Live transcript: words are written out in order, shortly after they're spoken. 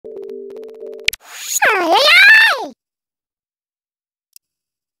Ay, ay, ay!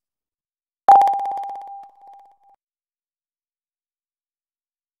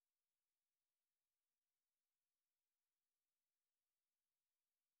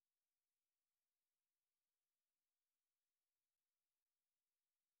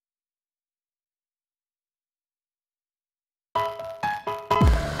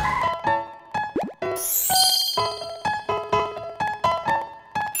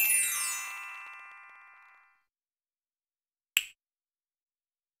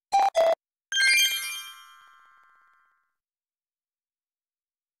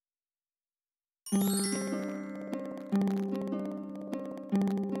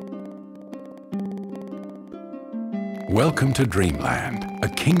 Welcome to Dreamland, a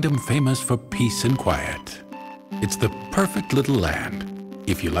kingdom famous for peace and quiet. It's the perfect little land,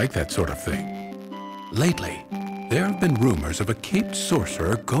 if you like that sort of thing. Lately, there have been rumors of a caped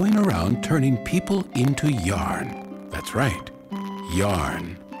sorcerer going around turning people into yarn. That's right,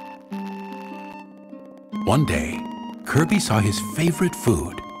 yarn. One day, Kirby saw his favorite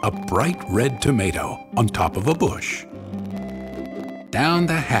food, a bright red tomato, on top of a bush. Down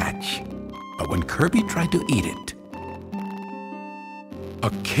the hatch. But when Kirby tried to eat it, a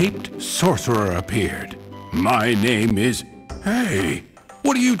caped sorcerer appeared. My name is... Hey,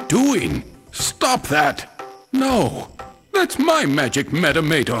 what are you doing? Stop that! No, that's my magic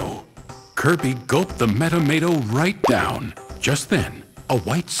metamato. Kirby gulped the metamato right down. Just then, a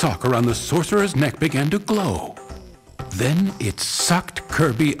white sock around the sorcerer's neck began to glow. Then it sucked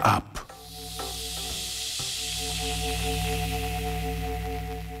Kirby up.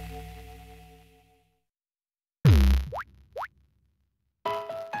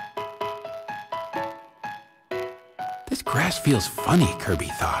 This grass feels funny, Kirby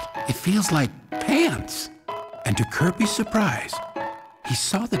thought. It feels like pants. And to Kirby's surprise, he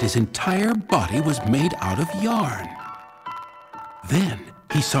saw that his entire body was made out of yarn. Then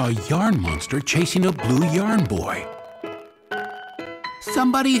he saw a yarn monster chasing a blue yarn boy.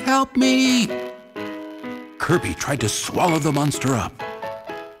 Somebody help me! Kirby tried to swallow the monster up.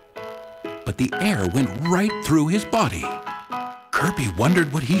 But the air went right through his body. Kirby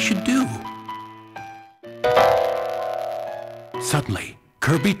wondered what he should do. Suddenly,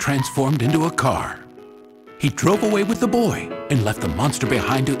 Kirby transformed into a car. He drove away with the boy and left the monster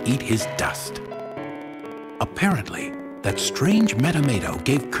behind to eat his dust. Apparently, that strange metamato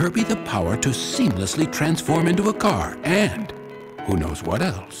gave Kirby the power to seamlessly transform into a car and who knows what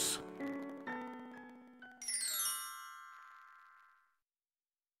else.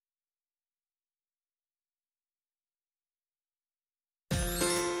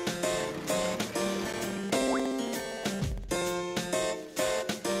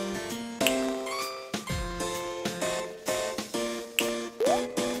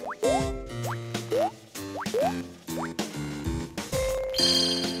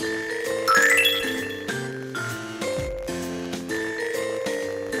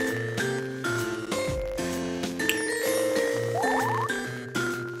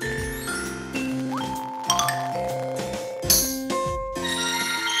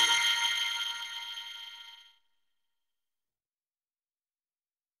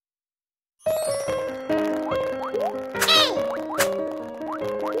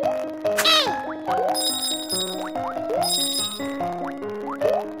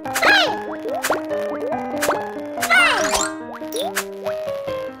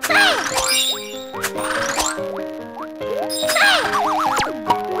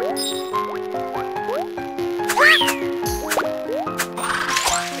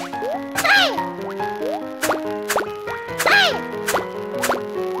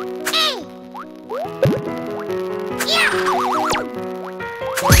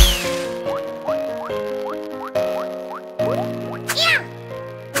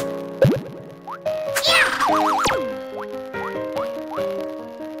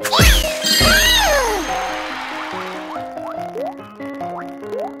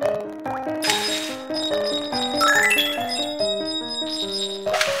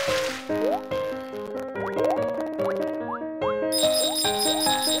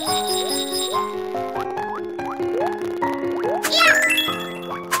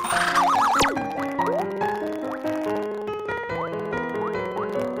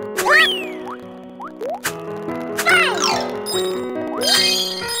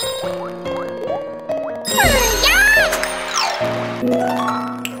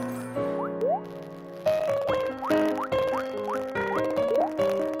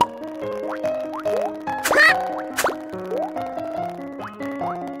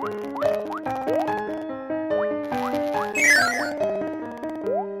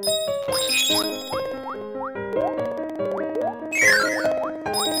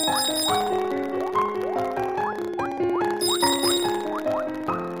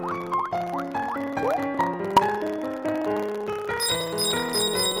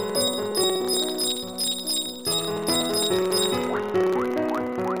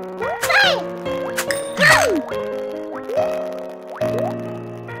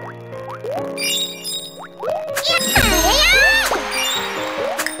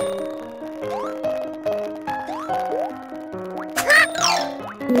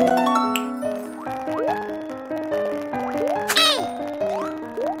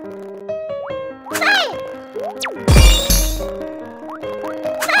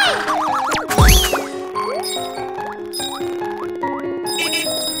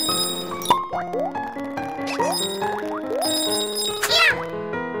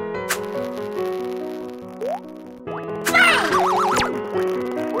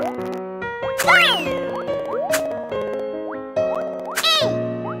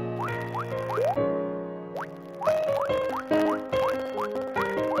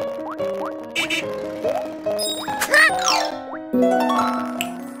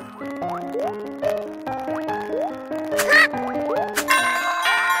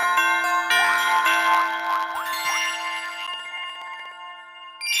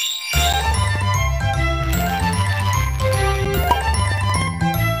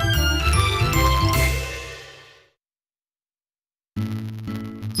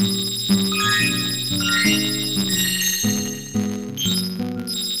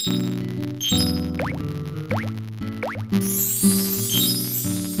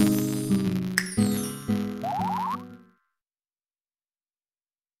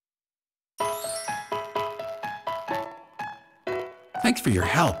 Thanks for your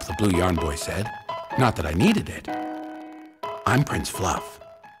help, the Blue Yarn Boy said. Not that I needed it. I'm Prince Fluff.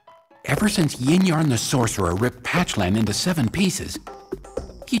 Ever since Yin Yarn the Sorcerer ripped Patchland into 7 pieces,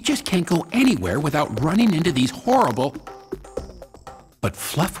 you just can't go anywhere without running into these horrible... But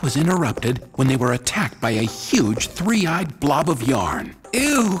Fluff was interrupted when they were attacked by a huge 3-eyed blob of yarn.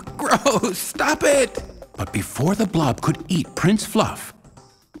 Ew, gross, stop it! But before the blob could eat Prince Fluff,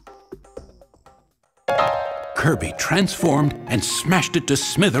 Kirby transformed and smashed it to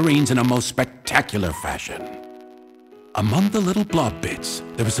smithereens in a most spectacular fashion. Among the little blob bits,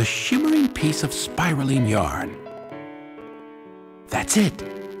 there was a shimmering piece of spiraling yarn. That's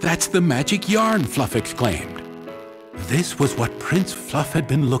it! That's the magic yarn, Fluff exclaimed. This was what Prince Fluff had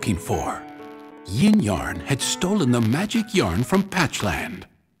been looking for. Yin Yarn had stolen the magic yarn from Patchland.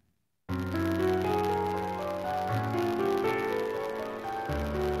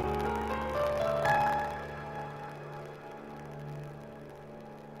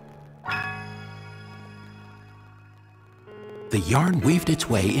 The yarn weaved its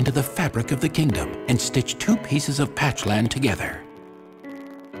way into the fabric of the kingdom and stitched 2 pieces of Patchland together.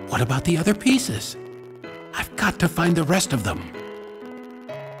 What about the other pieces? I've got to find the rest of them.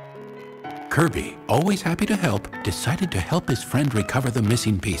 Kirby, always happy to help, decided to help his friend recover the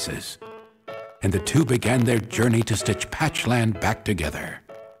missing pieces. And the two began their journey to stitch Patchland back together.